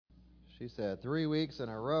She said 3 weeks in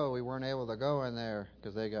a row we weren't able to go in there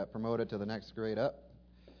because they got promoted to the next grade up.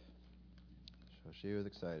 So she was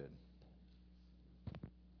excited.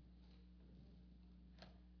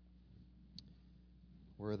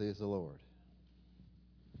 Worthy is the Lord.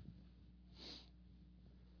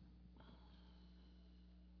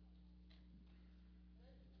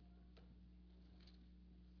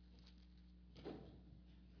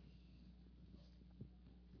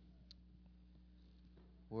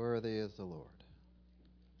 Worthy is the Lord.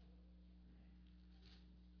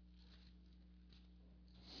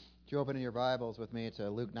 Would you open in your Bibles with me to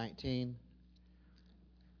Luke 19?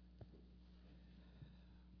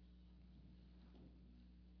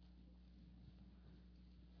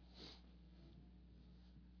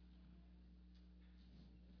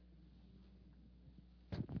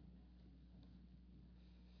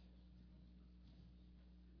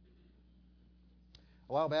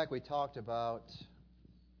 A while back we talked about,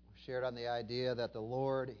 shared on the idea that the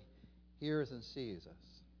Lord hears and sees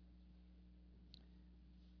us.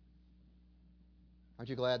 Aren't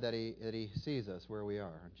you glad that He sees us where we are?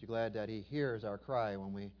 Aren't you glad that He hears our cry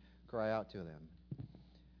when we cry out to Him?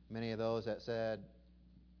 Many of those that said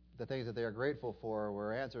the things that they are grateful for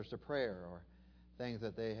were answers to prayer, or things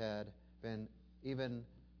that they had been even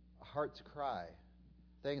a heart's cry,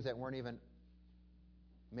 things that weren't even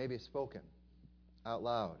maybe spoken out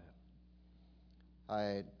loud.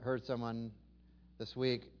 I heard someone this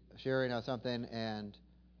week sharing on something, and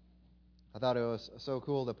I thought it was so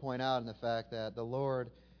cool to point out in the fact that the Lord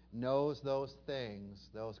knows those things,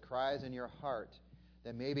 those cries in your heart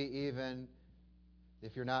that maybe even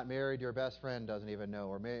if you're not married, your best friend doesn't even know,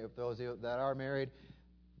 or maybe if those that are married,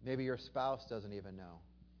 maybe your spouse doesn't even know.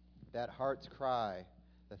 That heart's cry,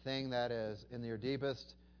 the thing that is in your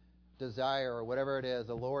deepest desire or whatever it is,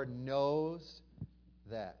 the Lord knows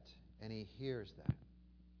that, and He hears that.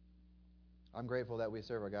 I'm grateful that we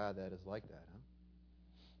serve a God that is like that, huh?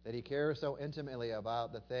 That He cares so intimately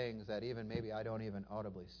about the things that even maybe I don't even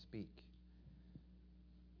audibly speak.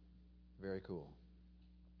 Very cool.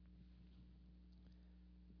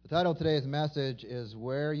 The title of today's message is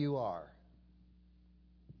Where You Are.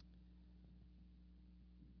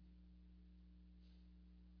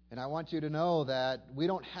 And I want you to know that we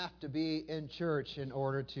don't have to be in church in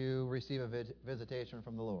order to receive a visitation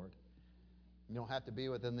from the Lord. You don't have to be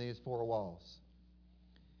within these four walls.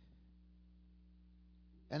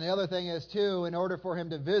 And the other thing is, too, in order for Him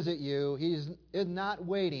to visit you, He is not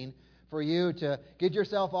waiting for you to get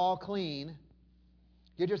yourself all clean,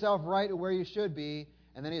 get yourself right where you should be,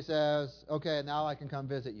 and then He says, okay, now I can come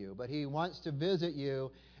visit you. But He wants to visit you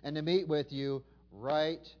and to meet with you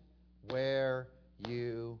right where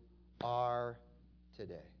you are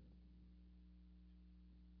today.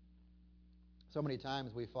 So many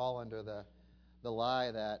times we fall under the lie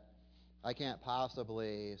that I can't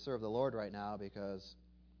possibly serve the Lord right now because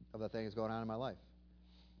of the things going on in my life.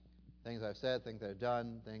 Things I've said, things I've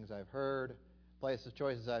done, things I've heard, places,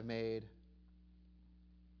 choices I've made.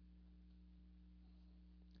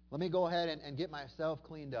 Let me go ahead and get myself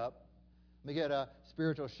cleaned up. Let me get a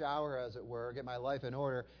spiritual shower, as it were, get my life in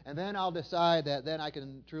order, and then I'll decide that then I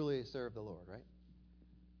can truly serve the Lord, right?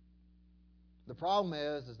 The problem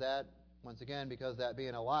is that, once again, because that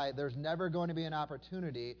being a lie, there's never going to be an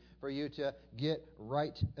opportunity for you to get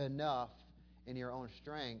right enough in your own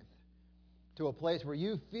strength to a place where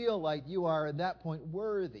you feel like you are at that point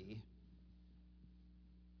worthy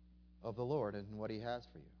of the Lord and what He has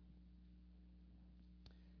for you.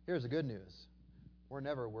 Here's the good news. We're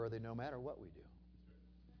never worthy no matter what we do.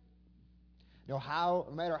 No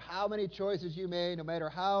matter how many choices you made, no matter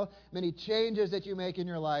how many changes that you make in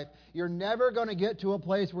your life, you're never going to get to a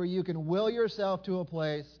place where you can will yourself to a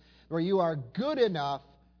place where you are good enough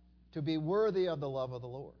to be worthy of the love of the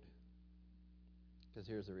Lord. Because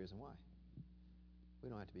here's the reason why. We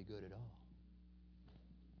don't have to be good at all.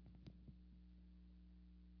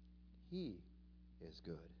 He is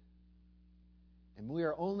good. And we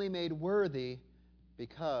are only made worthy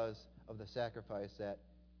because of the sacrifice that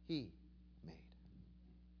He made.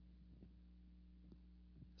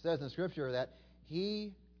 It says in Scripture that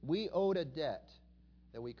we owed a debt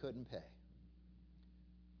that we couldn't pay.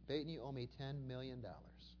 Peyton, you owe me $10 million.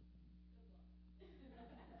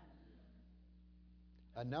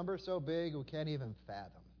 A number so big we can't even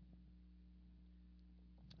fathom.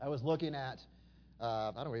 I was looking at,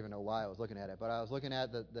 I don't even know why I was looking at it, but I was looking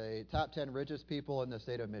at the top 10 richest people in the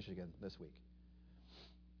state of Michigan this week.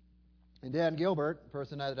 And Dan Gilbert, the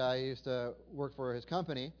person that I used to work for his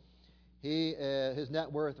company, his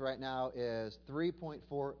net worth right now is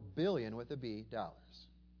 $3.4 billion with a B dollars.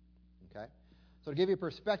 Okay? So to give you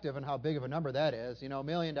perspective on how big of a number that is, $1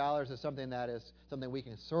 million is something we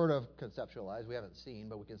can sort of conceptualize. We haven't seen,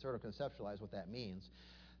 but we can sort of conceptualize what that means.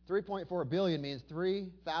 3.4 billion means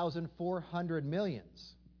 3,400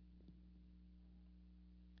 millions.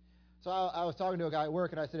 So I was talking to a guy at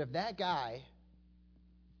work, and I said, if that guy,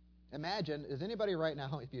 imagine, is anybody right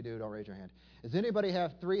now, if you do, don't raise your hand, does anybody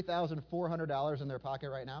have $3,400 in their pocket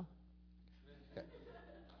right now? Okay.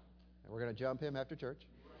 And we're going to jump him after church.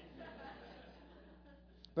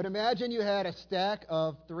 But imagine you had a stack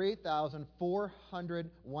of 3,400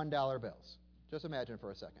 $1 bills. Just imagine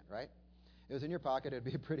for a second, right? It was in your pocket. It would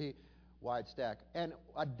be a pretty wide stack. And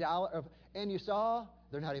and you saw,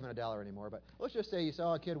 they're not even $1 anymore, but let's just say you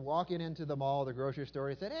saw a kid walking into the mall, the grocery store,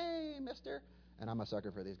 and said, hey, mister, and I'm a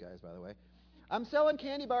sucker for these guys, by the way, I'm selling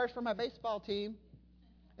candy bars for my baseball team.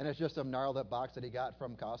 And it's just some gnarled up box that he got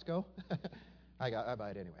from Costco. I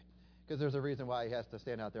buy it anyway. Because there's a reason why he has to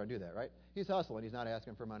stand out there and do that, right? He's hustling. He's not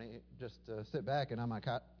asking for money. Just sit back and on my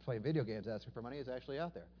cot playing video games asking for money. He's actually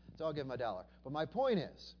out there. So I'll give him $1. But my point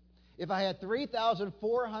is, if I had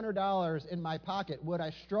 $3,400 in my pocket, would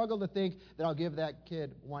I struggle to think that I'll give that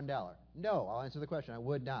kid $1? No, I'll answer the question. I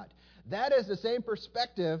would not. That is the same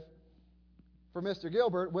perspective for Mr.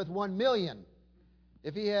 Gilbert with $1 million.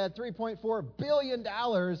 If he had $3.4 billion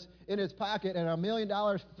in his pocket and $1 million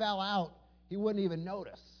fell out, he wouldn't even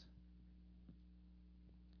notice.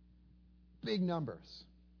 Big numbers.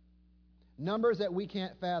 Numbers that we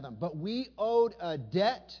can't fathom. But we owed a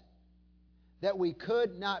debt that we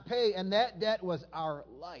could not pay, and that debt was our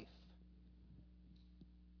life.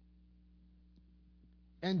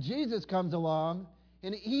 And Jesus comes along,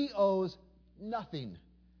 and he owes nothing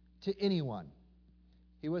to anyone.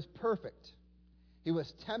 He was perfect. He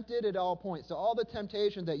was tempted at all points. So all the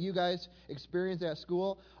temptations that you guys experience at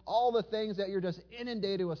school, all the things that you're just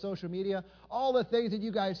inundated with social media, all the things that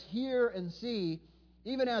you guys hear and see,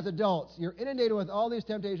 even as adults, you're inundated with all these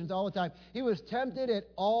temptations all the time. He was tempted at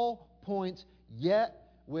all points, yet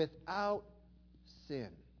without sin.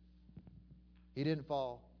 He didn't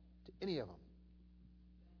fall to any of them.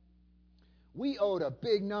 We owed a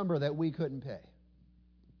big number that we couldn't pay.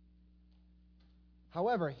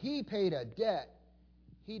 However, he paid a debt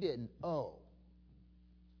he didn't owe.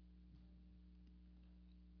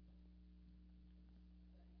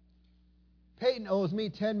 Peyton owes me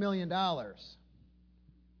 $10 million.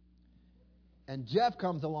 And Jeff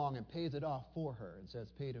comes along and pays it off for her and says,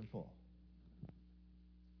 paid in full.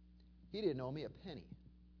 He didn't owe me a penny.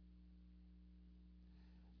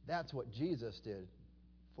 That's what Jesus did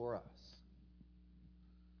for us.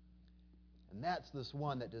 And that's this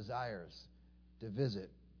one that desires to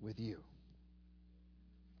visit with you.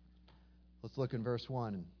 Let's look in verse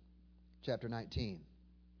 1 in chapter 19.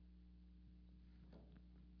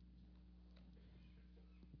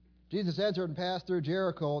 Jesus answered and passed through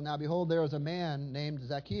Jericho. Now behold, there was a man named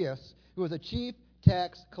Zacchaeus, who was a chief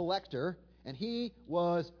tax collector, and he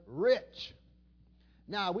was rich.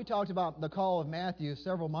 Now, we talked about the call of Matthew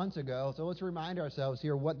several months ago, so let's remind ourselves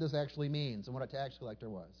here what this actually means and what a tax collector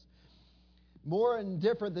was. More and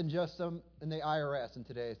different than just some in the IRS in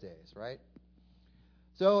today's days, right?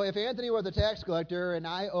 So if Anthony was a tax collector and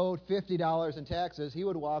I owed $50 in taxes, he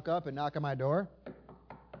would walk up and knock on my door,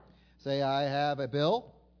 say, I have a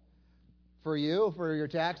bill for you for your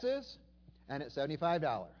taxes, and it's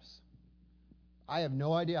 $75. I have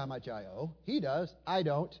no idea how much I owe. He does. I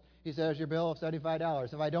don't. He says, your bill of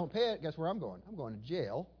 $75. If I don't pay it, guess where I'm going? I'm going to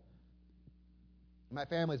jail. My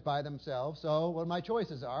family's by themselves, so what my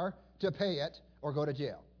choices are to pay it or go to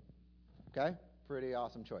jail. Okay? Pretty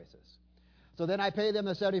awesome choices. So then I pay them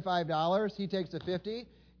the $75. He takes the $50,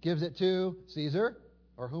 gives it to Caesar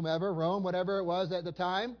or whomever, Rome, whatever it was at the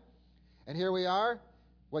time. And here we are.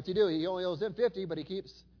 What's he do? He only owes them $50, but he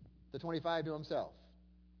keeps the $25 to himself.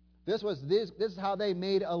 This is how they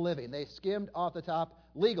made a living. They skimmed off the top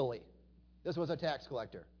legally. This was a tax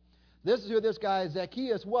collector. This is who this guy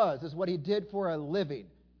Zacchaeus was. This is what he did for a living.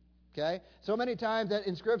 Okay? So many times that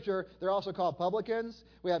in Scripture, they're also called publicans.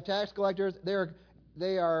 We have tax collectors.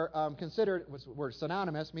 They are considered, we're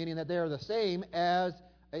synonymous, meaning that they are the same as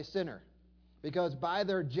a sinner. Because by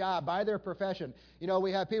their job, by their profession,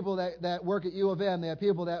 we have people that work at U of M. They have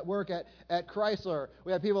people that work at Chrysler.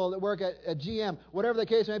 We have people that work at GM. Whatever the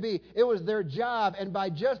case may be, it was their job. And by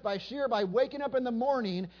waking up in the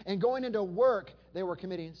morning and going into work, they were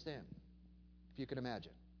committing sin, if you can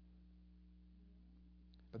imagine.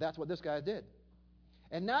 But that's what this guy did.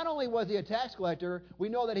 And not only was he a tax collector, we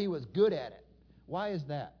know that he was good at it. Why is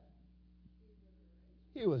that?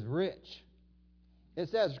 He was rich. It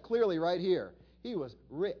says clearly right here, he was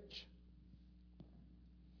rich.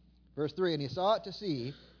 Verse 3, and he sought to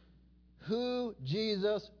see who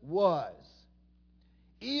Jesus was.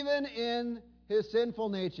 Even in his sinful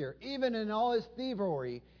nature, even in all his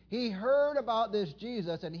thievery, he heard about this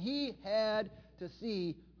Jesus, and he had to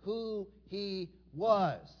see who he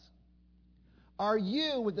was. Are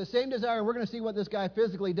you, with the same desire, we're going to see what this guy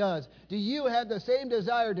physically does, do you have the same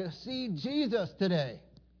desire to see Jesus today?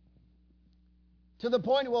 To the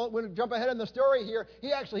point, well, we'll jump ahead in the story here, he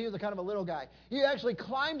was a kind of a little guy. He actually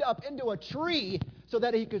climbed up into a tree so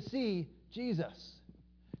that he could see Jesus.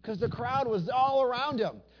 Because the crowd was all around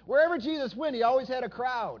him. Wherever Jesus went, he always had a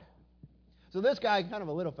crowd. So this guy, kind of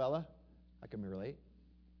a little fella, I can relate.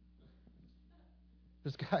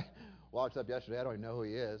 This guy walks up yesterday, I don't even know who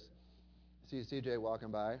he is. See CJ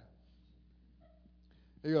walking by.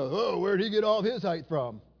 He goes, oh, where'd he get all his height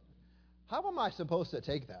from? How am I supposed to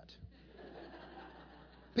take that?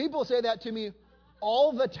 People say that to me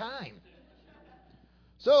all the time.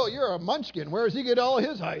 So, you're a munchkin. Where does he get all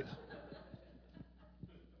his height?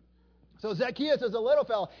 So Zacchaeus is a little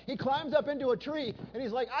fellow. He climbs up into a tree, and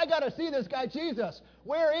he's like, I got to see this guy Jesus.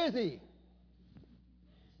 Where is he?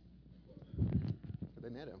 They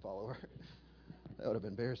made him fall over. That would have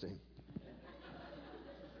been embarrassing.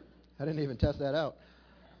 I didn't even test that out.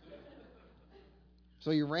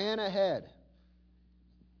 So he ran ahead.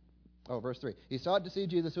 Oh, verse 3. He sought to see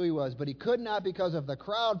Jesus who he was, but he could not because of the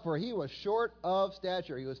crowd, for he was short of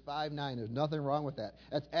stature. He was 5'9". There's nothing wrong with that.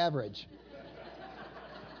 That's average.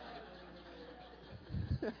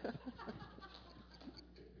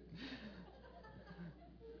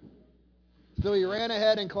 So he ran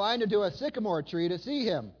ahead and climbed into a sycamore tree to see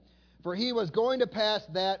him, for he was going to pass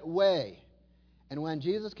that way. And when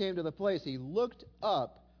Jesus came to the place, he looked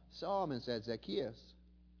up, saw him, and said, Zacchaeus.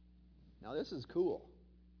 Now this is cool.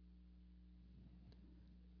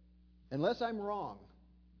 Unless I'm wrong,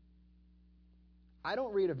 I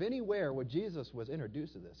don't read of anywhere where Jesus was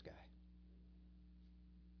introduced to this guy.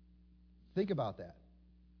 Think about that.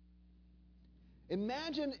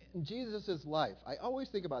 Imagine Jesus' life. I always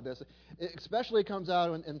think about this. It especially comes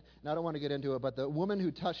out, and I don't want to get into it, but the woman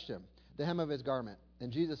who touched him, the hem of his garment.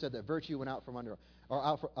 And Jesus said that virtue went out from under, or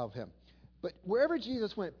out of him. But wherever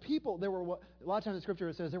Jesus went, people, there were, a lot of times in Scripture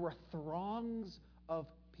it says there were throngs of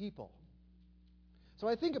people. So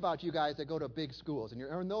I think about you guys that go to big schools,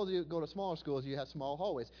 and those of you who go to smaller schools, you have small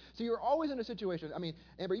hallways. So you're always in a situation,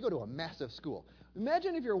 Amber, you go to a massive school.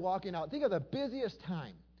 Imagine if you're walking out, think of the busiest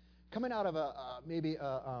time, coming out of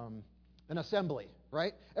an assembly,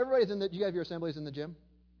 right? You have your assemblies in the gym?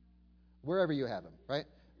 Wherever you have them, right?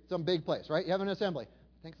 Some big place, right? You have an assembly.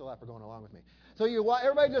 Thanks a lot for going along with me. So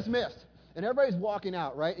everybody dismissed, and everybody's walking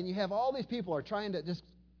out, right? And you have all these people are trying to just,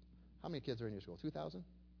 how many kids are in your school? 2,000?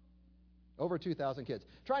 Over 2,000 kids.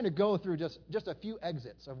 Trying to go through just a few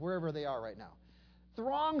exits of wherever they are right now.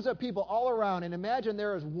 Throngs of people all around, and imagine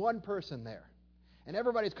there is one person there. And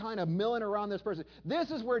everybody's kind of milling around this person.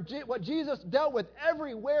 This is what Jesus dealt with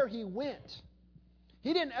everywhere he went.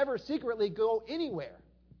 He didn't ever secretly go anywhere.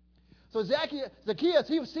 So Zacchaeus,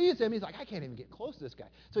 he sees him. He's like, I can't even get close to this guy.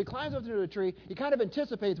 So he climbs up into a tree. He kind of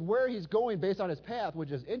anticipates where he's going based on his path,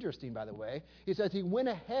 which is interesting, by the way. He says he went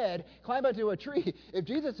ahead, climbed up into a tree. If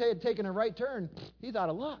Jesus had taken a right turn, he's out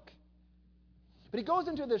of luck. But he goes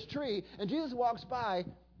into this tree, and Jesus walks by,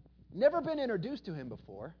 never been introduced to him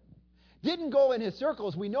before. Didn't go in his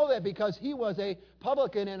circles. We know that because he was a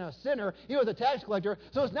publican and a sinner. He was a tax collector.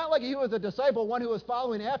 So it's not like he was a disciple, one who was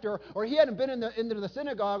following after, or he hadn't been into the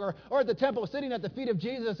synagogue or at the temple sitting at the feet of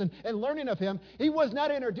Jesus and learning of him. He was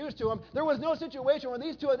not introduced to him. There was no situation where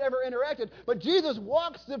these two had ever interacted. But Jesus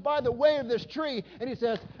walks by the way of this tree, and he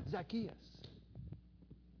says, Zacchaeus,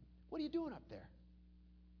 what are you doing up there?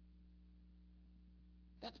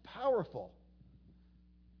 That's powerful.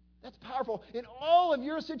 That's powerful. In all of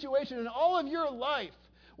your situation, in all of your life,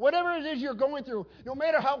 whatever it is you're going through, no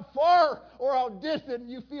matter how far or how distant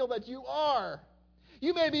you feel that you are,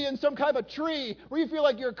 you may be in some kind of a tree where you feel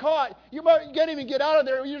like you're caught. You can't even get out of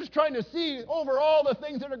there. You're just trying to see over all the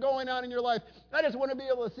things that are going on in your life. I just want to be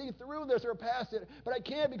able to see through this or past it, but I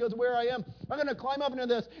can't because of where I am. I'm going to climb up into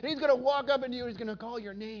this, and he's going to walk up into you. He's going to call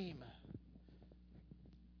your name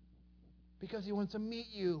because he wants to meet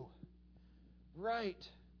you right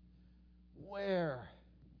where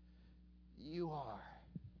you are.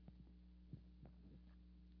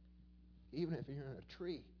 Even if you're in a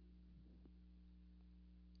tree.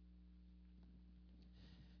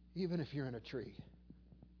 Even if you're in a tree.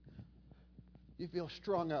 You feel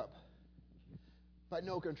strung up by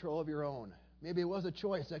no control of your own. Maybe it was a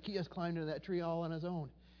choice. Zacchaeus climbed into that tree all on his own.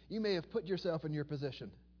 You may have put yourself in your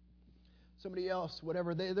position. Somebody else,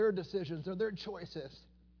 whatever their decisions or their choices.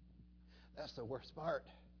 That's the worst part.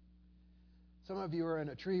 Some of you are in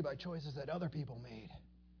a tree by choices that other people made.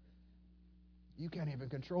 You can't even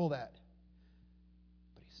control that.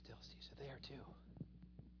 But he still sees you there too.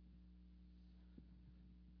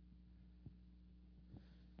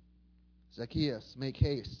 Zacchaeus, make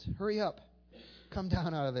haste. Hurry up. Come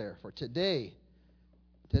down out of there. For today,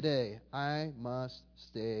 I must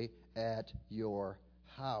stay at your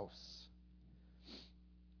house.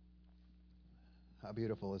 How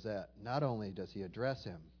beautiful is that? Not only does he address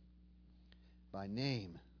him by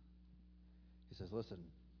name, he says, listen,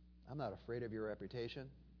 I'm not afraid of your reputation.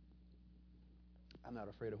 I'm not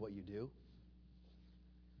afraid of what you do.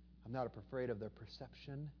 I'm not afraid of the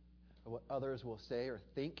perception of what others will say or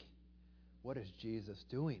think. What is Jesus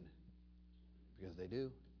doing? Because they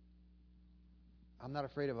do. I'm not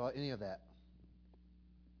afraid of any of that.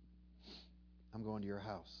 I'm going to your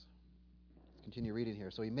house. Continue reading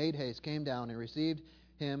here. So he made haste, came down, and received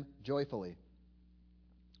him joyfully.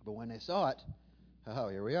 But when they saw it, oh,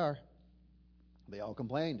 here we are. They all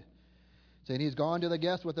complained, saying, he's gone to the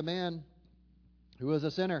guest with the man who was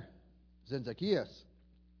a sinner. Then Zacchaeus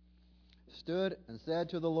stood and said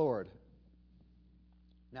to the Lord.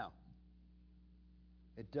 Now,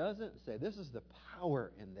 it doesn't say, this is the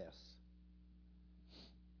power in this.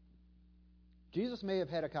 Jesus may have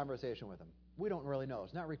had a conversation with him. We don't really know.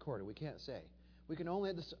 It's not recorded. We can't say. We can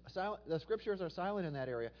only, the scriptures are silent in that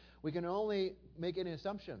area. We can only make any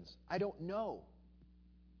assumptions. I don't know.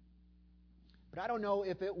 But I don't know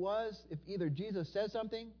if either Jesus said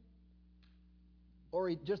something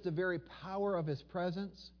or just the very power of his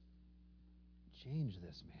presence changed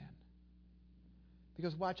this man.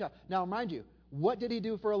 Because watch out. Now, mind you, what did he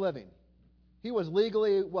do for a living? He was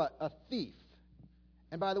legally, what? A thief.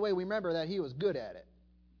 And by the way, we remember that he was good at it.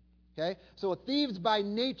 Okay? So thieves by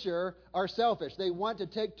nature are selfish. They want to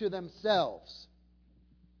take to themselves.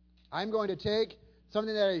 I'm going to take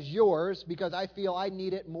something that is yours because I feel I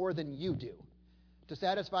need it more than you do. To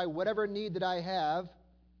satisfy whatever need that I have,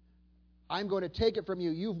 I'm going to take it from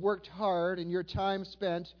you. You've worked hard and your time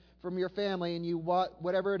spent from your family and you want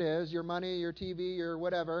whatever it is, your money, your TV, your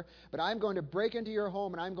whatever, but I'm going to break into your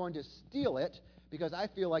home and I'm going to steal it because I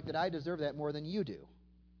feel like that I deserve that more than you do.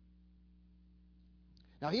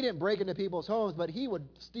 Now, he didn't break into people's homes, but he would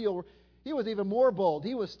steal. He was even more bold.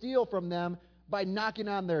 He would steal from them by knocking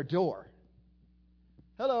on their door.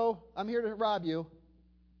 Hello, I'm here to rob you.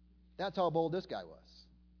 That's how bold this guy was.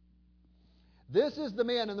 This is the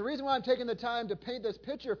man, and the reason why I'm taking the time to paint this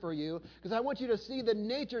picture for you, because I want you to see the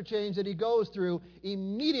nature change that he goes through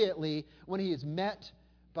immediately when he is met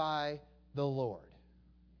by the Lord.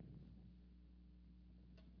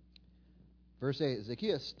 Verse 8,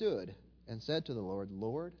 Zacchaeus stood and said to the Lord,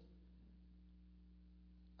 Lord,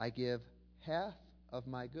 I give half of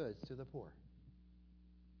my goods to the poor.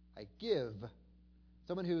 I give.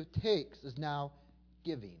 Someone who takes is now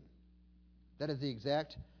giving. That is the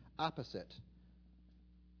exact opposite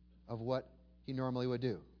of what he normally would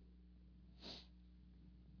do.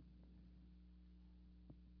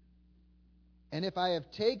 And if I have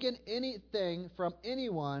taken anything from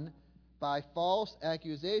anyone by false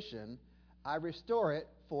accusation, I restore it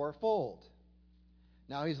fourfold.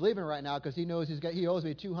 Now he's leaving right now because he knows he owes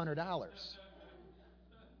me $200.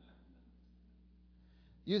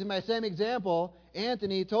 Using my same example,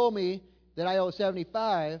 Anthony told me that I owe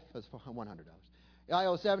 $75. That's $100. I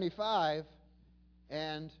owe $75,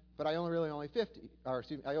 but I only 50. Or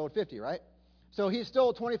excuse me, I owed $50, right? So he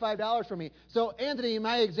stole $25 from me. So Anthony, in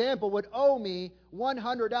my example, would owe me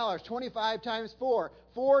 $100. 25 times 4.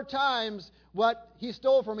 4 times what he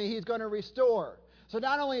stole from me, he's going to restore. So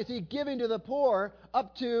not only is he giving to the poor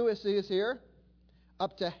up to, it says here,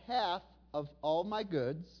 up to half of all my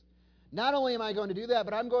goods. Not only am I going to do that,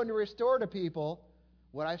 but I'm going to restore to people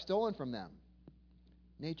what I've stolen from them.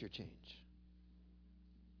 Nature change.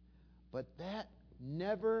 But that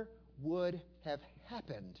never would have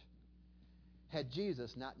happened had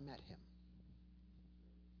Jesus not met him.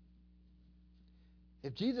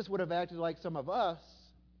 If Jesus would have acted like some of us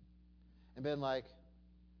and been like,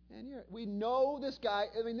 man, we know this guy.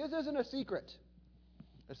 I mean, this isn't a secret.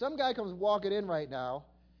 If some guy comes walking in right now,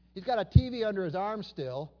 he's got a TV under his arm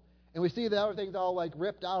still, and we see that everything's all like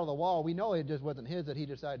ripped out of the wall. We know it just wasn't his that he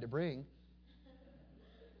decided to bring.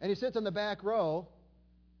 And he sits in the back row.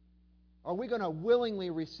 Are we going to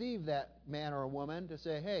willingly receive that man or woman to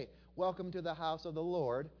say, hey, welcome to the house of the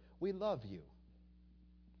Lord. We love you.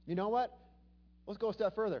 You know what? Let's go a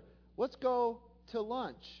step further. Let's go to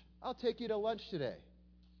lunch. I'll take you to lunch today.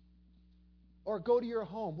 Or go to your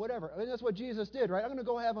home, whatever. I mean, that's what Jesus did, right? I'm going to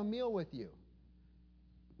go have a meal with you.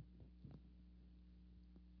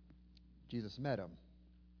 Jesus met him,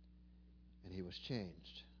 and he was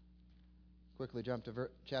changed. quickly jump to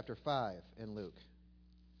chapter 5 in Luke.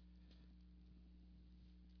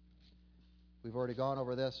 We've already gone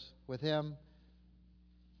over this with him,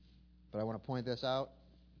 but I want to point this out.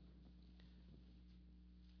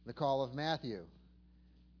 The call of Matthew.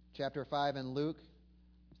 Chapter 5 in Luke,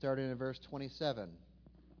 starting in verse 27.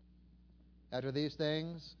 After these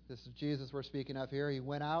things, this is Jesus we're speaking of here, he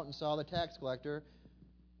went out and saw the tax collector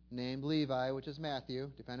named Levi, which is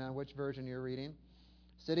Matthew, depending on which version you're reading,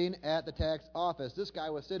 sitting at the tax office. This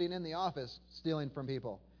guy was sitting in the office stealing from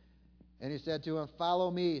people. And he said to him,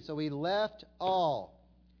 "Follow me." So he left all.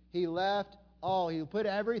 He left all. He put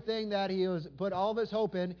everything that he put all of his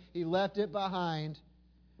hope in, he left it behind,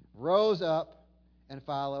 rose up, and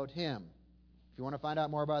followed him. If you want to find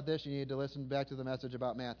out more about this, you need to listen back to the message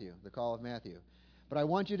about Matthew, the call of Matthew. But I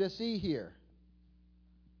want you to see here,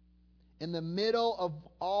 in the middle of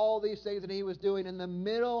all these things that he was doing, in the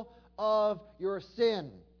middle of your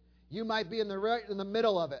sin, you might be in the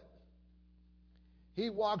middle of it. He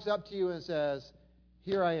walks up to you and says,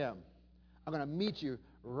 "Here I am. I'm going to meet you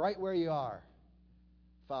right where you are.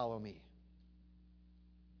 Follow me."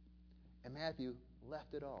 And Matthew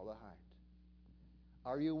left it all behind.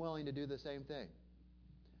 Are you willing to do the same thing?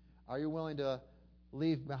 Are you willing to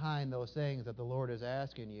leave behind those things that the Lord is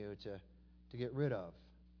asking you to get rid of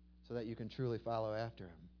so that you can truly follow after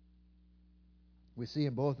him? We see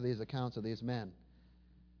in both of these accounts of these men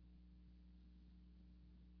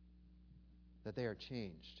that they are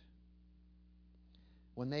changed.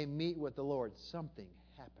 When they meet with the Lord, something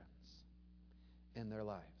happens in their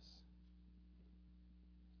lives.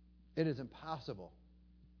 It is impossible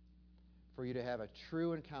for you to have a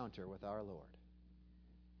true encounter with our Lord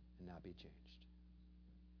and not be changed.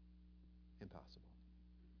 Impossible.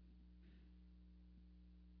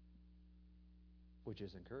 Which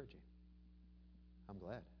is encouraging. I'm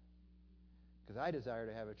glad. Because I desire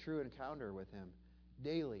to have a true encounter with him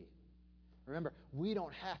daily. Remember, we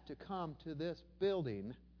don't have to come to this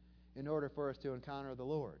building in order for us to encounter the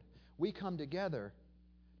Lord. We come together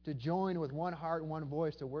to join with one heart and one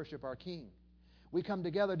voice to worship our King. We come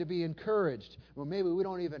together to be encouraged when maybe we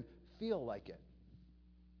don't even feel like it.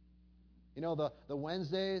 You know, the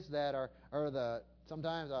Wednesdays that are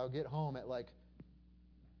sometimes I'll get home at like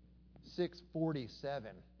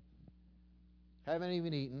 6:47. Haven't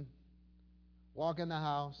even eaten. Walk in the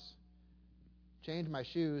house. Change my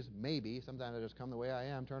shoes, maybe. Sometimes I just come the way I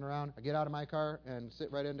am, turn around, I get out of my car and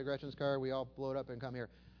sit right into Gretchen's car. We all blow it up and come here.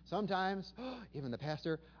 Sometimes, even the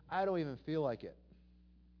pastor, I don't even feel like it.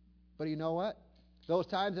 But you know what? Those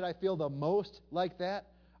times that I feel the most like that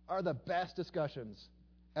are the best discussions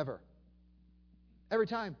ever. Every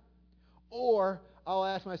time. Or I'll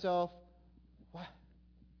ask myself, what?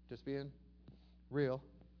 Just being real.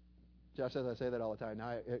 Josh says I say that all the time.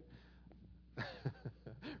 Now,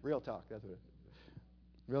 real talk, that's what it is.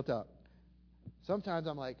 Real talk. Sometimes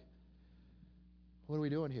I'm like, what are we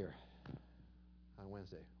doing here on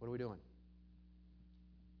Wednesday? What are we doing?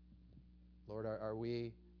 Lord, are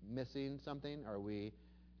we missing something? Are we?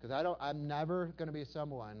 Because I'm never going to be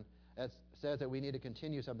someone that says that we need to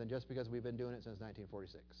continue something just because we've been doing it since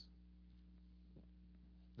 1946.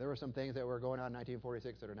 There were some things that were going on in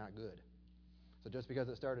 1946 that are not good. So just because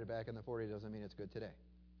it started back in the 40s doesn't mean it's good today.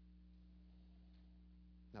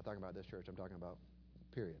 I'm not talking about this church. I'm talking about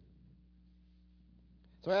period.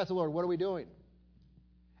 So I asked the Lord, what are we doing?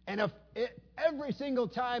 And every single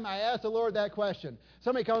time I ask the Lord that question,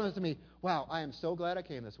 somebody comes to me, wow, I am so glad I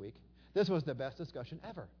came this week. This was the best discussion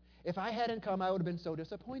ever. If I hadn't come, I would have been so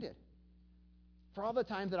disappointed. For all the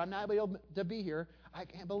times that I'm not able to be here, I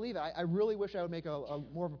can't believe it. I really wish I would make a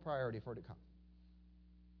more of a priority for it to come.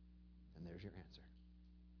 And there's your answer.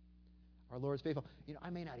 Our Lord is faithful. You know, I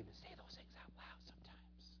may not even say those things out loud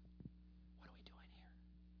sometimes. What are we doing here?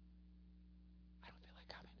 I don't feel like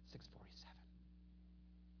coming at 6:47.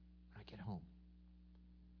 When I get home,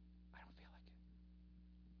 I don't feel like it.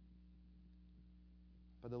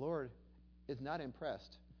 But the Lord is not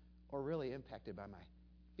impressed or really impacted by my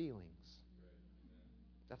feelings.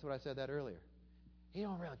 That's what I said that earlier. He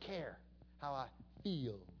don't really care how I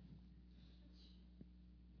feel.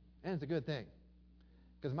 And it's a good thing.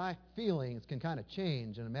 Because my feelings can kind of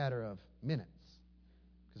change in a matter of minutes.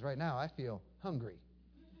 Because right now I feel hungry.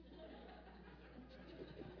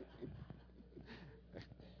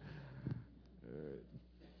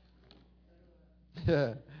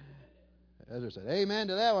 Ezra said, amen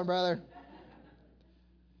to that one, brother.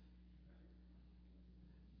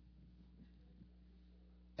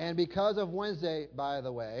 And because of Wednesday, by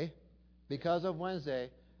the way,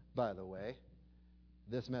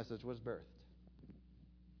 this message was birthed.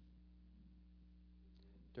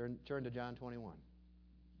 Turn to John 21.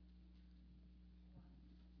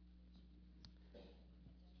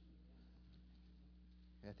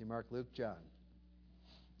 Matthew, Mark, Luke, John.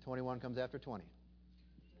 21 comes after 20.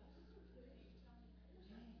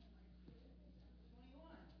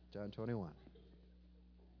 John 21.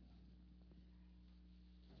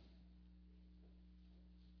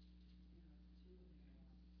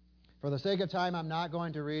 For the sake of time, I'm not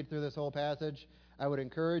going to read through this whole passage. I would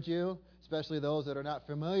encourage you, especially those that are not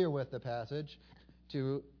familiar with the passage,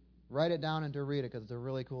 to write it down and to read it because it's a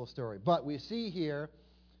really cool story. But we see here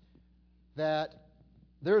that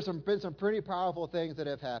there's been some pretty powerful things that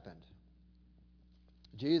have happened.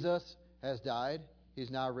 Jesus has died. He's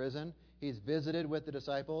now risen. He's visited with the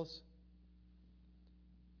disciples.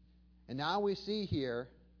 And now we see here,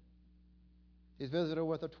 he's visited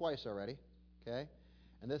with them twice already. Okay?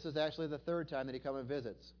 And this is actually the third time that he comes and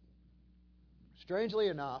visits. Strangely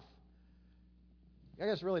enough, I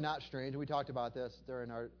guess really not strange. We talked about this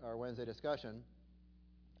during our Wednesday discussion.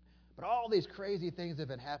 But all these crazy things have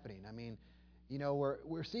been happening. I mean, you know, we're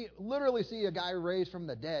literally see a guy raised from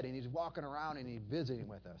the dead, and he's walking around and he's visiting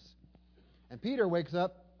with us. And Peter wakes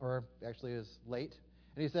up, or actually is late,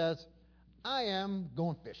 and he says, I am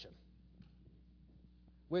going fishing.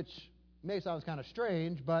 Which may sound kind of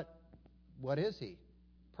strange, but what is he?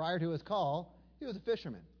 Prior to his call, he was a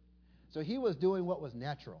fisherman. So he was doing what was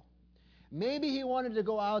natural. Maybe he wanted to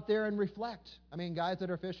go out there and reflect. I mean, guys that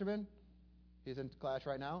are fishermen, he's in class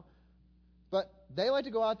right now, but they like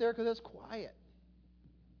to go out there because it's quiet.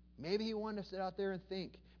 Maybe he wanted to sit out there and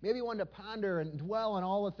think. Maybe he wanted to ponder and dwell on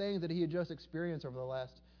all the things that he had just experienced over the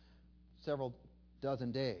last several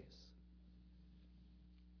dozen days.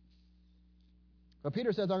 But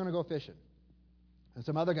Peter says, I'm going to go fishing. And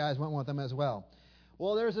some other guys went with him as well.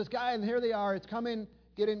 Well, there's this guy, and here they are. It's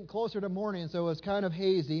getting closer to morning, so it's kind of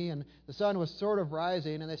hazy, and the sun was sort of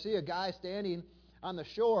rising, and they see a guy standing on the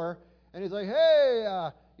shore, and he's like, hey,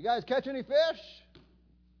 you guys catch any fish?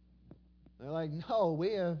 They're like, no,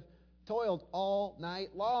 we have toiled all night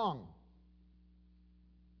long.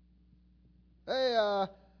 Hey,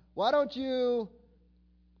 why don't you,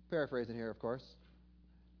 paraphrasing here, of course,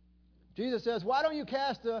 Jesus says, why don't you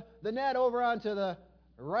cast the net over onto the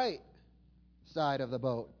right side of the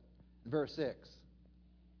boat? Verse 6.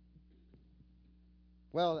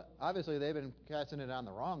 Well, obviously they've been casting it on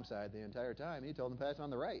the wrong side the entire time. He told them to pass it on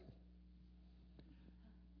the right.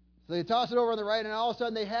 So they toss it over on the right, and all of a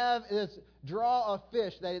sudden they have this draw of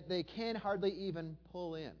fish that they can hardly even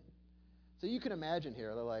pull in. So you can imagine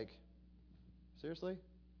here, they're like, seriously?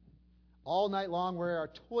 All night long we are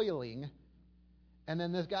toiling, and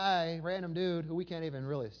then this guy, random dude, who we can't even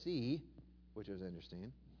really see, which is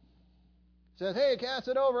interesting, says, hey, cast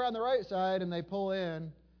it over on the right side, and they pull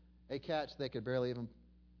in a catch they could barely even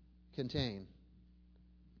contain.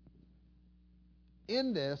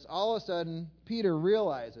 In this, all of a sudden, Peter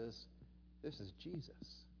realizes this is Jesus.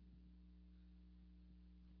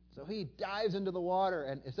 So he dives into the water,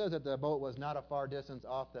 and it says that the boat was not a far distance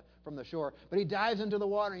off from the shore, but he dives into the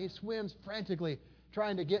water, and he swims frantically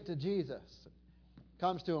trying to get to Jesus.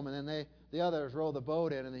 Comes to him, and then the others row the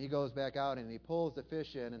boat in, and then he goes back out, and he pulls the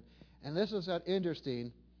fish in. And this is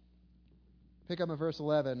interesting. Pick up in verse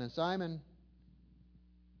 11. And Simon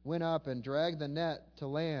went up and dragged the net to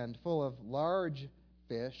land full of large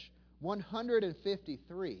fish,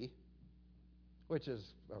 153, which is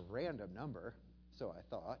a random number, so I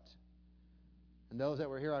thought. And those that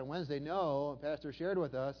were here on Wednesday know, Pastor shared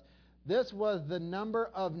with us, this was the number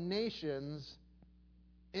of nations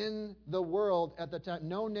in the world at the time,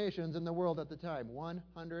 known nations in the world at the time,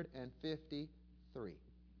 153.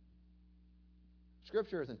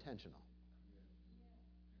 Scripture is intentional.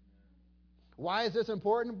 Why is this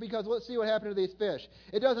important? Because let's see what happened to these fish.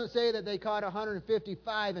 It doesn't say that they caught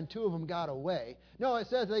 155 and 2 of them got away. No, it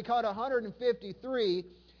says they caught 153.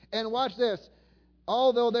 And watch this.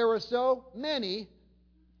 Although there were so many,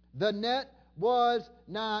 the net was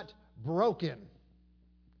not broken.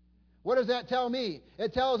 What does that tell me?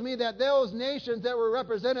 It tells me that those nations that were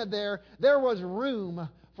represented there was room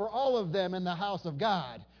for all of them in the house of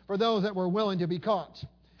God, for those that were willing to be caught.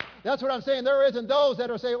 That's what I'm saying. There isn't those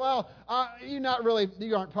that are saying, well, you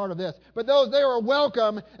aren't part of this. But those, they were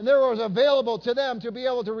welcome, and there was available to them to be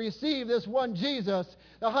able to receive this one Jesus.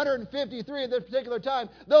 The 153 at this particular time,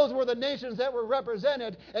 those were the nations that were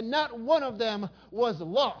represented, and not one of them was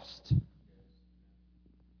lost.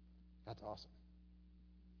 That's awesome.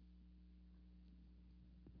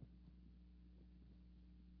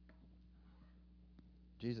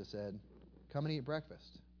 Jesus said, come and eat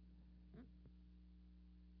breakfast.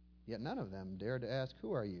 Yet none of them dared to ask,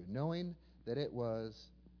 who are you? Knowing that it was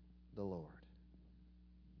the Lord.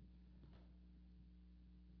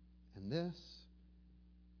 And this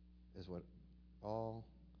is what all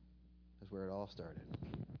is where it all started.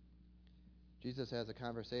 Jesus has a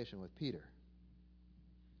conversation with Peter.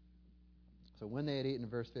 So when they had eaten,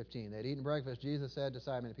 verse 15, they had eaten breakfast, Jesus said to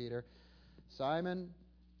Simon Peter, Simon,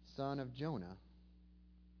 son of Jonah,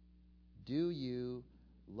 do you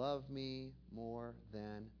love me more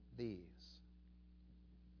than these?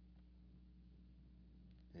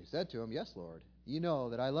 And he said to him, yes, Lord, you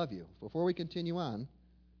know that I love you. Before we continue on,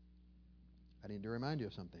 I need to remind you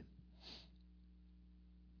of something.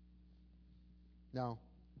 Now,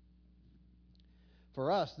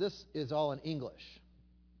 for us, this is all in English.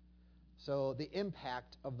 So the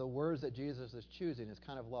impact of the words that Jesus is choosing is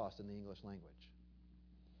kind of lost in the English language.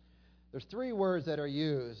 There's 3 words that are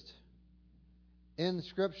used in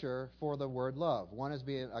Scripture for the word love. One is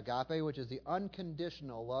being agape, which is the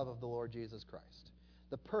unconditional love of the Lord Jesus Christ.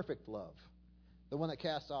 The perfect love. The one that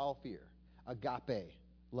casts all fear. Agape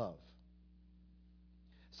love.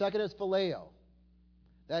 Second is phileo.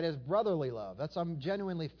 That is brotherly love. That's I'm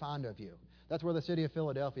genuinely fond of you. That's where the city of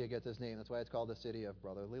Philadelphia gets its name. That's why it's called the city of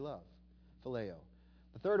brotherly love. Phileo.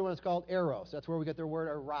 The third one is called eros. That's where we get their word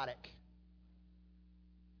erotic.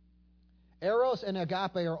 Eros and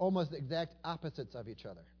agape are almost the exact opposites of each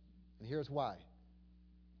other. And here's why.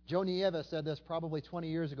 Joe Nieves said this probably 20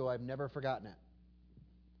 years ago. I've never forgotten it.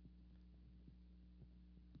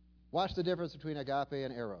 Watch the difference between agape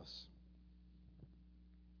and eros.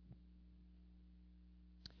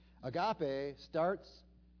 Agape starts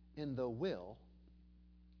in the will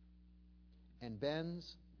and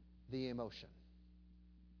bends the emotion.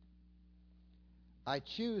 I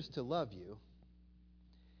choose to love you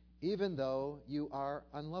even though you are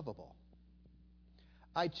unlovable.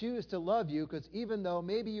 I choose to love you because even though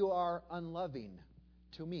maybe you are unloving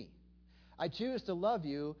to me. I choose to love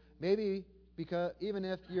you maybe because even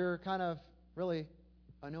if you're kind of really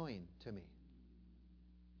annoying to me.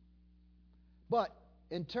 But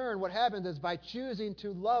in turn, what happens is by choosing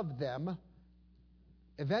to love them,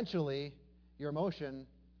 eventually your emotion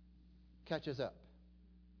catches up.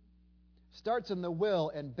 Starts in the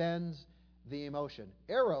will and bends the emotion.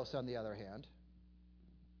 Eros, on the other hand,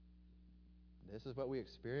 this is what we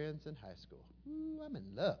experience in high school. Ooh, I'm in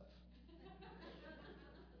love.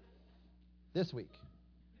 This week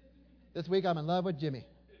I'm in love with Jimmy.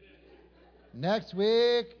 Next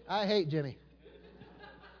week, I hate Jimmy.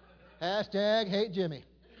 Hashtag hate Jimmy.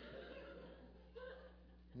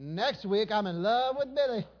 Next week, I'm in love with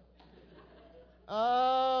Billy.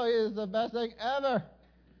 Oh, he's the best thing ever.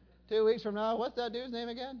 2 weeks from now, what's that dude's name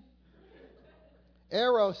again?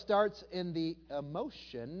 Eros starts in the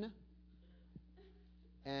emotion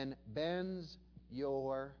and bends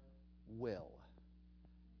your will.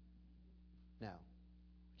 Now, I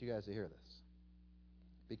want you guys to hear this.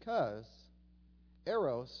 Because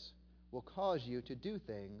Eros will cause you to do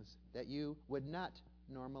things that you would not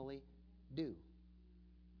normally do.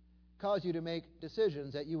 Cause you to make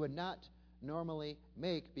decisions that you would not normally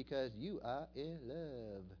make because you are in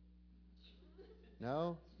love.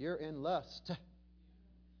 No, you're in lust.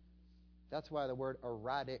 That's why the word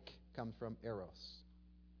erotic comes from eros.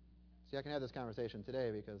 See, I can have this conversation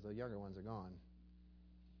today because the younger ones are gone.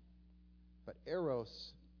 But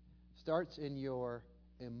eros starts in your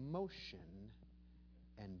emotion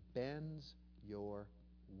and bends your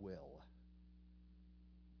will.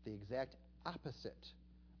 The exact opposite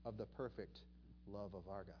of the perfect love of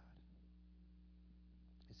our God.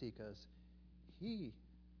 You see, because He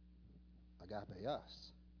agape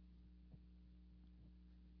us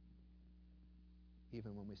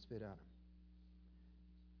even when we spit on Him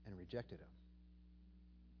and rejected Him,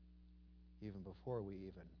 even before we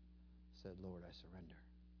even said, Lord, I surrender.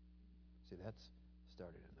 See, that's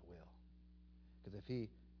started in the will. Because if He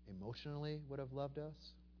emotionally would have loved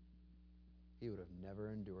us, He would have never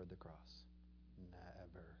endured the cross.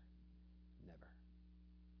 Never. Never.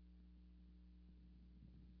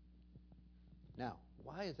 Now,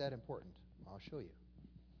 why is that important? I'll show you.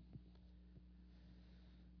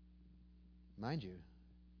 Mind you,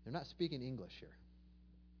 they're not speaking English here.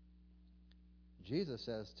 Jesus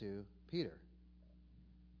says to Peter,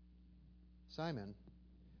 Simon,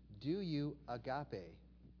 do you agape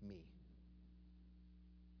me?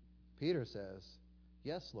 Peter says,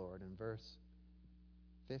 yes, Lord, in verse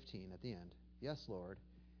 15 at the end. Yes, Lord,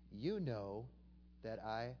 you know that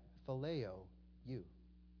I phileo you.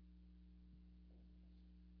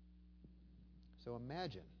 So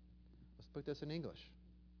imagine, let's put this in English.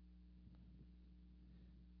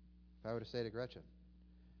 If I were to say to Gretchen,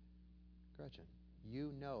 Gretchen,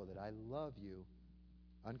 you know that I love you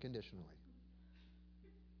unconditionally.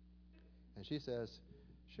 And she says,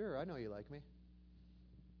 sure, I know you like me.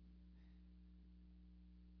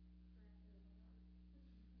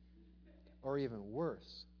 Or even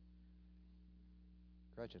worse,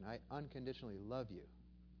 Gretchen, I unconditionally love you.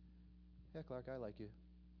 Yeah, Clark, I like you.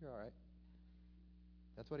 You're all right.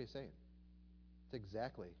 That's what he's saying. It's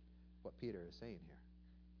exactly what Peter is saying here.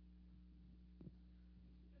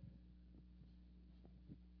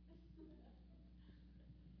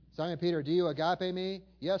 Simon Peter, do you agape me?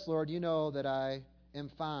 Yes, Lord, you know that I am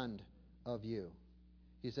fond of you.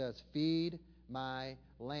 He says, feed my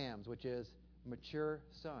lambs, which is mature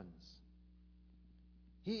sons.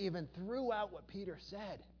 He even threw out what Peter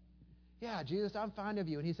said. Yeah, Jesus, I'm fond of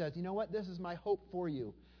you. And he says, you know what? This is my hope for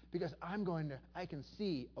you. Because I can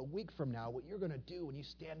see a week from now what you're going to do when you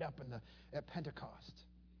stand up at Pentecost.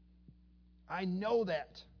 I know that.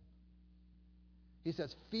 He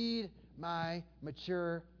says, feed my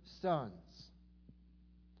mature sons.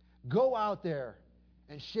 Go out there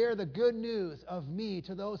and share the good news of me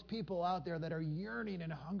to those people out there that are yearning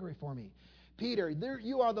and hungry for me. Peter,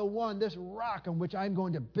 you are the one, this rock on which I'm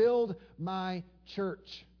going to build my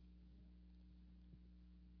church.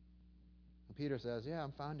 And Peter says, yeah,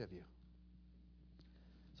 I'm fond of you.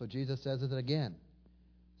 So Jesus says it again.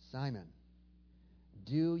 Simon,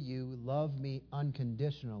 do you love me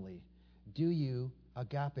unconditionally? Do you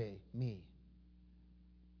agape me?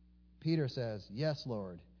 Peter says, yes,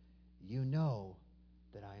 Lord, you know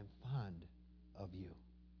that I am fond of you.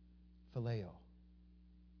 Phileo.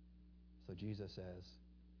 So Jesus says,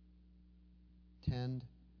 tend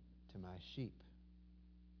to my sheep,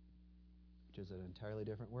 which is an entirely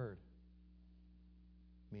different word.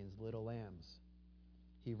 It means little lambs.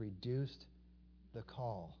 He reduced the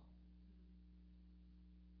call.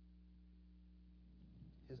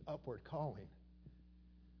 His upward calling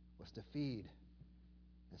was to feed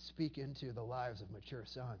and speak into the lives of mature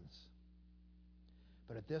sons.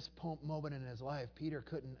 But at this moment in his life, Peter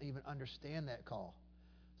couldn't even understand that call.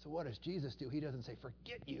 So what does Jesus do? He doesn't say,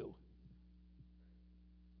 forget you.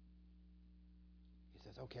 He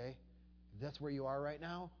says, okay, if that's where you are right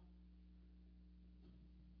now,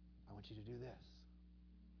 I want you to do this.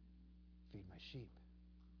 Feed my sheep.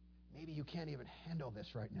 Maybe you can't even handle this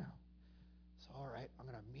right now. So all right, I'm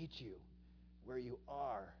going to meet you where you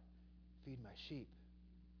are. Feed my sheep.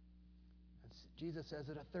 And Jesus says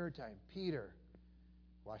it a third time. Peter,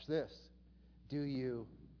 watch this. Are you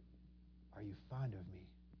fond of me?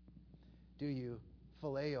 Do you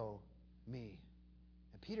phileo me?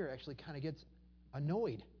 And Peter actually kind of gets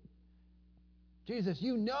annoyed. Jesus,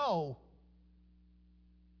 you know.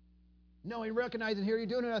 No, he recognizes here, you're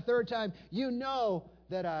doing it a third time. You know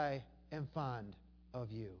that I am fond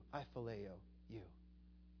of you. I phileo you.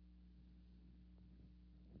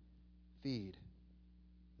 Feed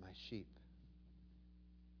my sheep.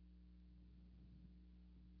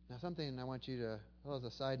 Now something I want you to, well, as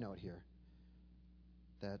a side note here,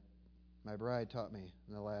 that my bride taught me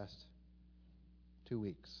in the last 2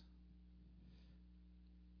 weeks.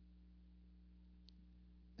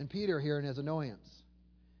 And Peter here in his annoyance.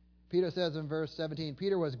 Peter says in verse 17,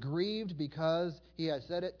 Peter was grieved because he had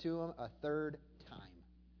said it to him a third time.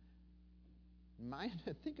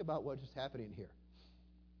 Think about what is happening here.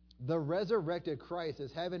 The resurrected Christ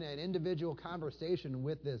is having an individual conversation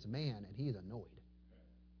with this man, and he's annoyed.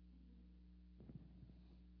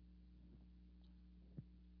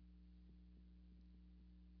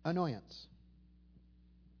 Annoyance.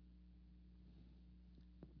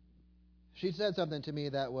 She said something to me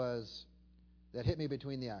that hit me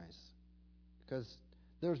between the eyes, because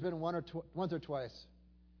there's been once or twice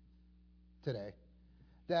today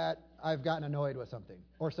that I've gotten annoyed with something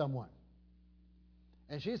or someone.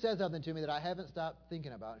 And she said something to me that I haven't stopped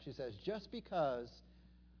thinking about. She says, just because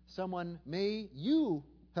someone they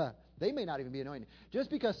may not even be annoying. Just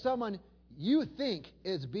because someone you think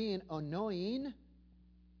is being annoying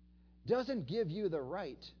doesn't give you the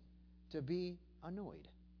right to be annoyed.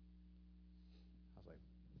 I was like,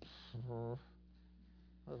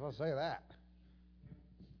 I was supposed to say that.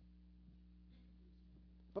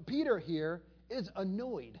 But Peter here is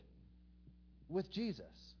annoyed with Jesus.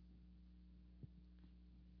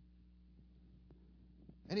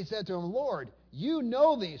 And he said to him, Lord, you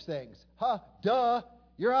know these things. Duh,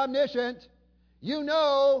 you're omniscient. You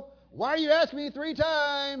know. Why are you asking me 3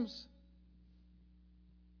 times?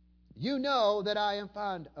 You know that I am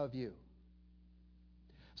fond of you.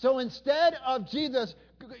 So instead of Jesus,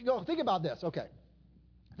 think about this, okay.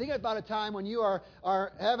 Think about a time when you are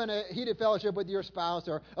having a heated fellowship with your spouse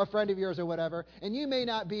or a friend of yours or whatever, and you may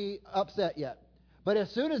not be upset yet. But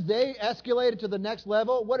as soon as they escalated to the next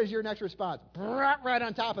level, what is your next response? Right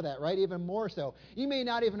on top of that, right? Even more so. You may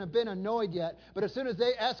not even have been annoyed yet, but as soon as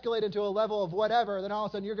they escalate into a level of whatever, then all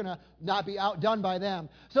of a sudden you're going to not be outdone by them.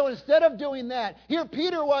 So instead of doing that, here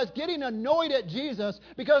Peter was getting annoyed at Jesus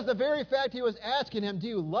because the very fact he was asking him, do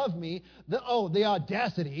you love me? The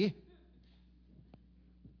audacity.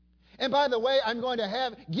 And by the way, I'm going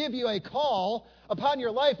to give you a call upon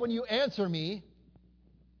your life when you answer me.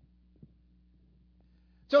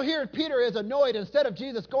 So here Peter is annoyed. Instead of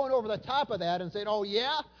Jesus going over the top of that and saying, oh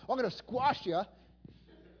yeah, I'm going to squash you,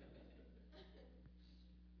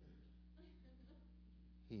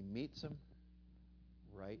 he meets him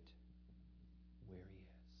right where he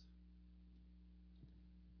is.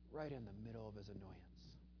 Right in the middle of his annoyance.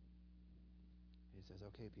 He says,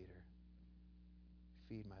 okay, Peter,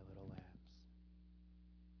 feed my little lambs.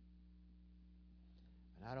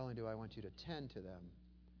 And not only do I want you to tend to them,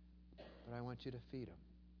 but I want you to feed them.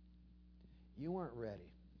 You weren't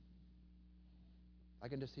ready. I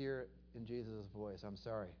can just hear it in Jesus' voice. I'm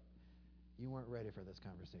sorry. You weren't ready for this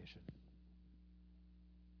conversation.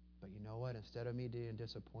 But you know what? Instead of me being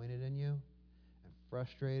disappointed in you and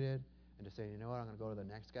frustrated and just saying, you know what, I'm going to go to the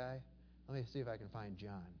next guy, let me see if I can find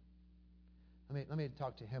John. Let me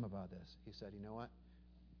talk to him about this. He said, you know what?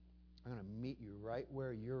 I'm going to meet you right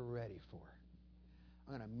where you're ready for.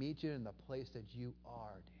 I'm going to meet you in the place that you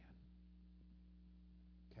are, Dan.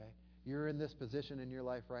 Okay? You're in this position in your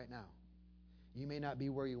life right now. You may not be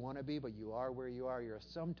where you want to be, but you are where you are. You're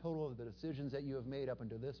a sum total of the decisions that you have made up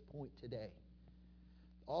until this point today.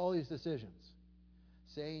 All these decisions.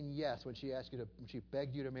 Saying yes when she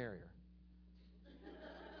begged you to marry her.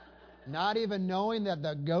 Not even knowing that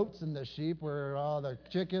the goats and the sheep were all the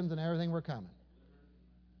chickens and everything were coming.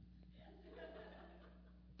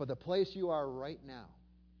 But the place you are right now,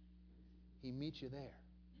 he meets you there.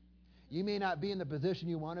 You may not be in the position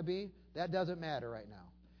you want to be. That doesn't matter right now.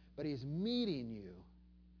 But he's meeting you,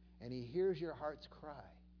 and he hears your heart's cry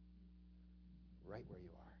right where you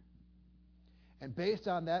are. And based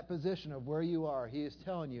on that position of where you are, he is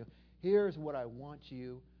telling you, here's what I want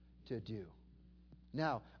you to do.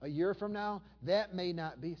 Now, a year from now, that may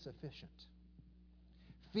not be sufficient.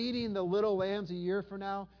 Feeding the little lambs a year from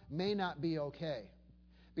now may not be okay.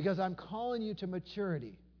 Because I'm calling you to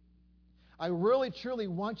maturity. I really, truly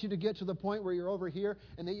want you to get to the point where you're over here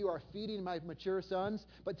and that you are feeding my mature sons.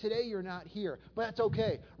 But today you're not here. But that's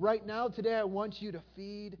okay. Right now, today, I want you to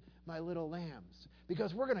feed my little lambs.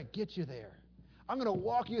 Because we're going to get you there. I'm going to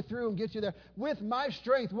walk you through and get you there. With my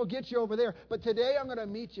strength, we'll get you over there. But today, I'm going to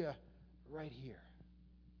meet you right here.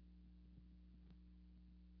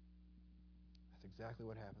 That's exactly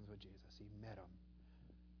what happens with Jesus. He met him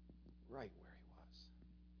right where he was.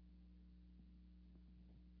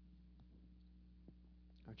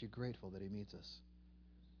 Aren't you grateful that he meets us?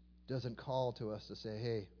 Doesn't call to us to say,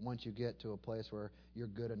 hey, once you get to a place where you're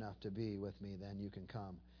good enough to be with me, then you can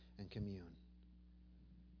come and commune.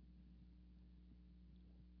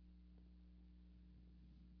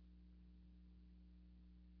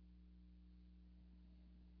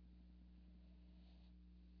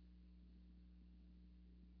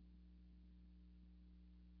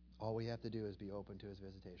 All we have to do is be open to his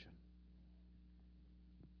visitation.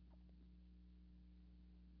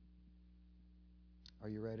 Are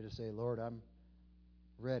you ready to say, Lord, I'm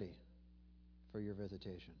ready for your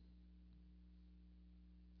visitation?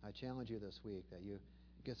 I challenge you this week that you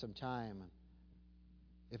get some time.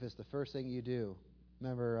 If it's the first thing you do,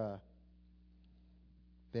 remember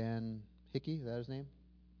Ben Hickey, is that his name?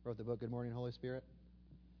 Wrote the book, Good Morning, Holy Spirit.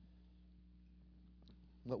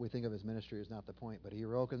 What we think of his ministry is not the point, but he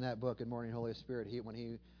wrote in that book, Good Morning, Holy Spirit, when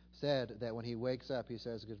he said that when he wakes up, he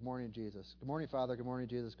says, Good morning, Jesus. Good morning, Father. Good morning,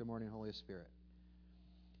 Jesus. Good morning, Holy Spirit.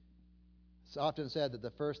 It's often said that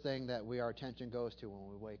the first thing that our attention goes to when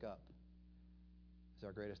we wake up is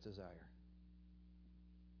our greatest desire.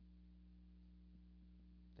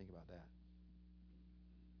 Think about that.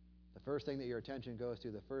 The first thing that your attention goes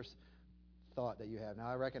to, the first thought that you have. Now,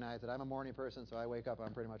 I recognize that I'm a morning person, so I wake up,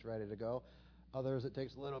 I'm pretty much ready to go. Others, it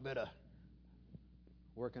takes a little bit of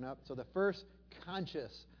working up. So the first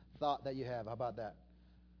conscious thought that you have, how about that?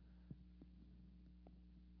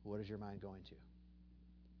 What is your mind going to?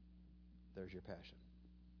 There's your passion.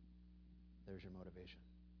 There's your motivation.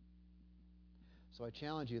 So I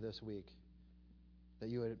challenge you this week that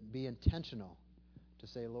you would be intentional to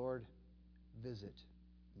say, Lord, visit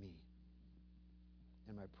me.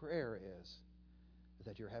 And my prayer is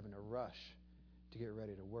that you're having to rush to get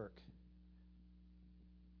ready to work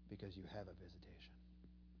because you have a visitation.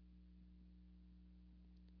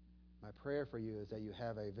 My prayer for you is that you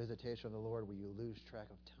have a visitation of the Lord where you lose track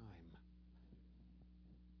of time.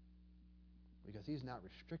 because He's not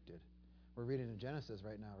restricted. We're reading in Genesis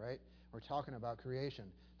right now, right? We're talking about creation.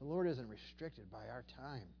 The Lord isn't restricted by our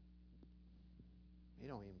time. He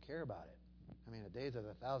don't even care about it. I mean, a day's as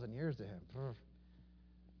 1,000 years to Him.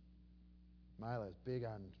 Mila is big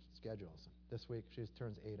on schedules. This week, she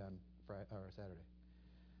turns 8 on Saturday.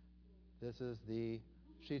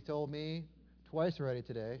 She told me twice already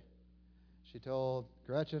today. She told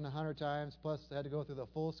Gretchen 100 times, plus had to go through the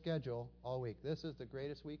full schedule all week. This is the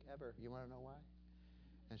greatest week ever. You want to know why?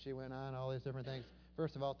 And she went on all these different things.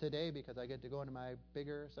 First of all, today, because I get to go into my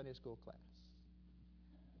bigger Sunday school class.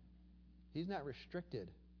 He's not restricted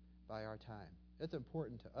by our time. It's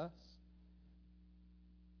important to us,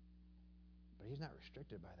 but He's not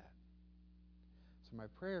restricted by that. So my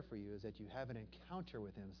prayer for you is that you have an encounter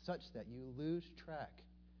with Him such that you lose track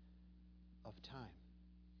of time.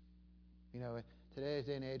 You know, today's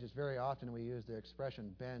day and age, it's very often we use the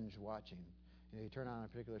expression binge watching. You know, you turn on a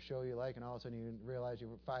particular show you like, and all of a sudden you realize you're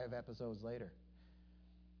 5 episodes later.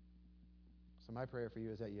 So my prayer for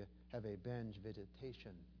you is that you have a binge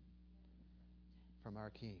visitation from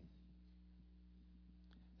our King.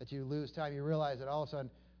 That you lose time. You realize that all of a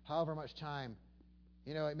sudden, however much time,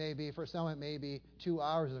 you know, it may be, for some it may be 2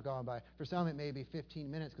 hours have gone by. For some it may be 15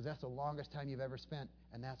 minutes, because that's the longest time you've ever spent,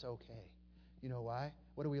 and that's okay. You know why?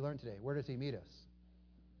 What do we learn today? Where does He meet us?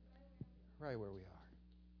 Right where we are.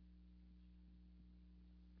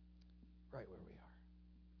 Right where we are.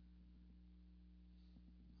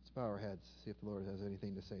 Let's bow our heads, see if the Lord has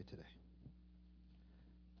anything to say today.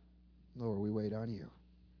 Lord, we wait on You.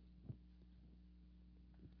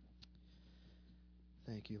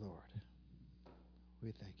 Thank You, Lord.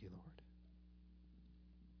 We thank You, Lord.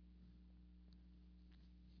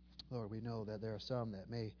 Lord, we know that there are some that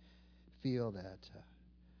may feel that,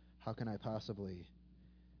 how can I possibly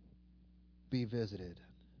be visited?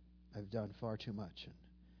 I've done far too much and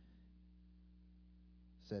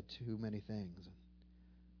said too many things. And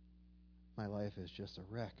my life is just a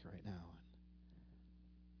wreck right now. And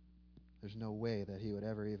there's no way that He would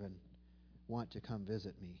ever even want to come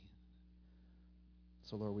visit me.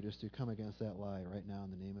 So, Lord, we just do come against that lie right now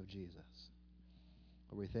in the name of Jesus.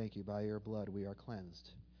 Lord, we thank You. By Your blood we are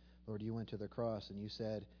cleansed. Lord, You went to the cross and You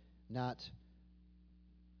said,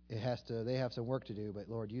 they have some work to do, but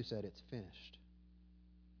Lord, You said it's finished.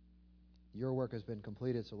 Your work has been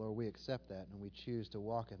completed, so Lord, we accept that and we choose to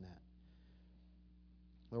walk in that.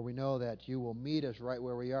 Lord, we know that You will meet us right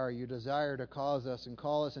where we are. You desire to cause us and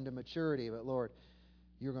call us into maturity, but Lord,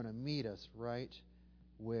 You're going to meet us right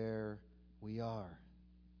where we are.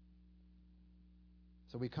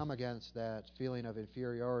 So we come against that feeling of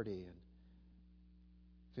inferiority and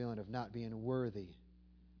feeling of not being worthy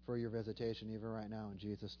for Your visitation even right now in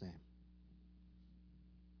Jesus' name.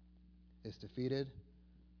 It's defeated.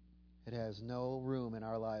 It has no room in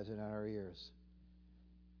our lives and in our ears.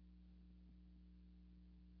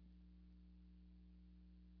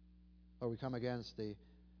 Lord, we come against the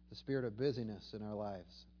spirit of busyness in our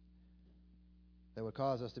lives that would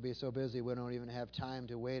cause us to be so busy we don't even have time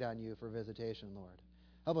to wait on You for visitation, Lord.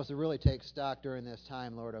 Help us to really take stock during this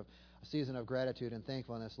time, Lord, of a season of gratitude and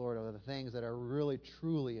thankfulness, Lord, of the things that are really,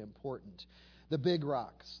 truly important. The big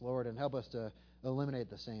rocks, Lord, and help us to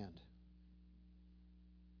eliminate the sand.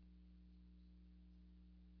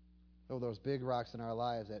 Oh, those big rocks in our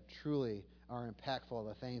lives that truly are impactful,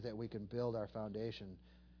 the things that we can build our foundation.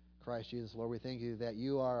 Christ Jesus, Lord, we thank You that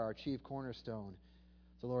You are our chief cornerstone.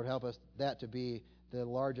 So, Lord, help us that to be the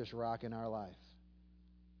largest rock in our life.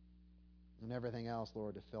 And everything else,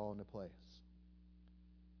 Lord, to fall into place.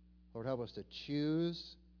 Lord, help us to choose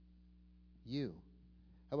You.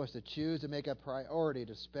 Help us to choose to make a priority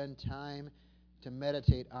to spend time to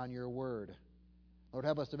meditate on Your Word. Lord,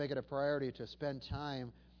 help us to make it a priority to spend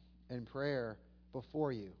time in prayer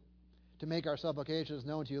before You. To make our supplications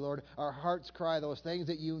known to You, Lord. Our heart's cry, those things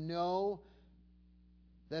that You know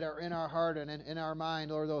that are in our heart and in our mind,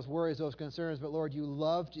 Lord, those worries, those concerns. But, Lord, You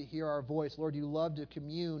love to hear our voice. Lord, You love to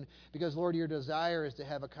commune because, Lord, Your desire is to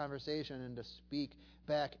have a conversation and to speak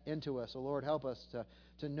back into us. So, Lord, help us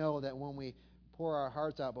to know that when we pour our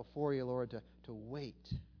hearts out before You, Lord, to wait.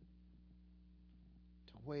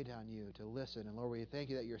 To wait on You, to listen. And, Lord, we thank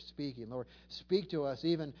You that You're speaking. Lord, speak to us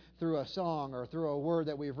even through a song or through a word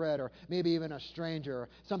that we've read or maybe even a stranger or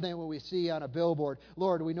something that we see on a billboard.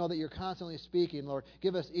 Lord, we know that You're constantly speaking. Lord,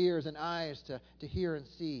 give us ears and eyes to hear and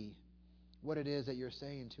see what it is that You're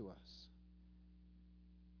saying to us.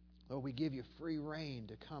 Lord, we give You free rein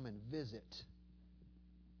to come and visit.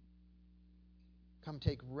 Come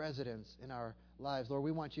take residence in our lives. Lord,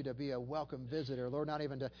 we want You to be a welcome visitor. Lord, not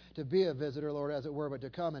even to be a visitor, Lord, as it were, but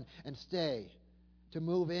to come and stay, to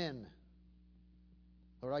move in.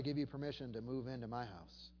 Lord, I give you permission to move into my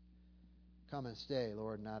house. Come and stay,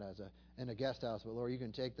 Lord, not in a guest house, but Lord, you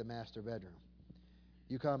can take the master bedroom.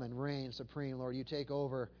 You come and reign supreme, Lord. You take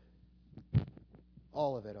over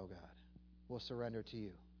all of it, oh God. We'll surrender to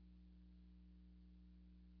you.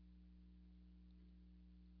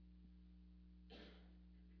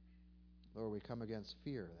 Lord, we come against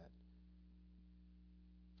fear that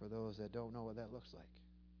for those that don't know what that looks like.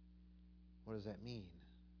 What does that mean?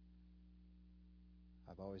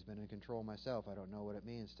 I've always been in control myself. I don't know what it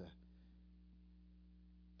means to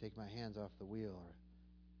take my hands off the wheel, or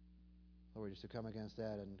Lord, just to come against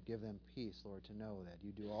that and give them peace, Lord, to know that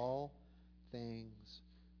you do all things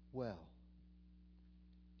well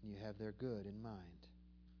and you have their good in mind.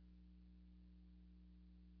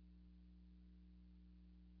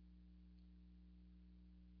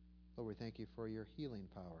 Lord, we thank you for your healing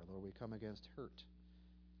power. Lord, we come against hurt.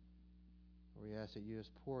 Lord, we ask that you just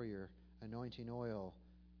pour your anointing oil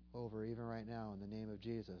over even right now in the name of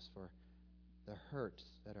Jesus for the hurts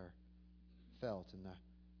that are felt in the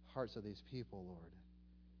hearts of these people, Lord.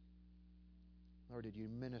 Lord, did you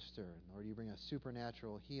minister? Lord, you bring a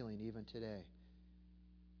supernatural healing even today.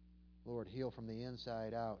 Lord, heal from the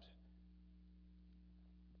inside out.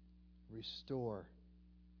 Restore.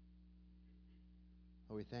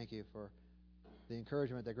 Lord, we thank you for the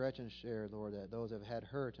encouragement that Gretchen shared, Lord, that those have had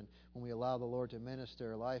hurt, and when we allow the Lord to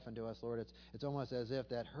minister life unto us, Lord, it's almost as if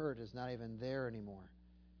that hurt is not even there anymore.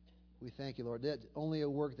 We thank you, Lord. That's only a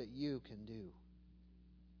work that you can do.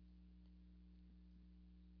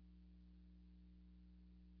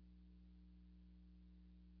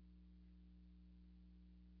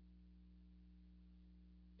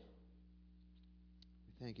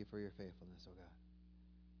 We thank you for your faithfulness, oh God.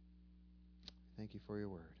 Thank you for your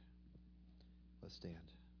word. Let's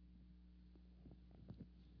stand.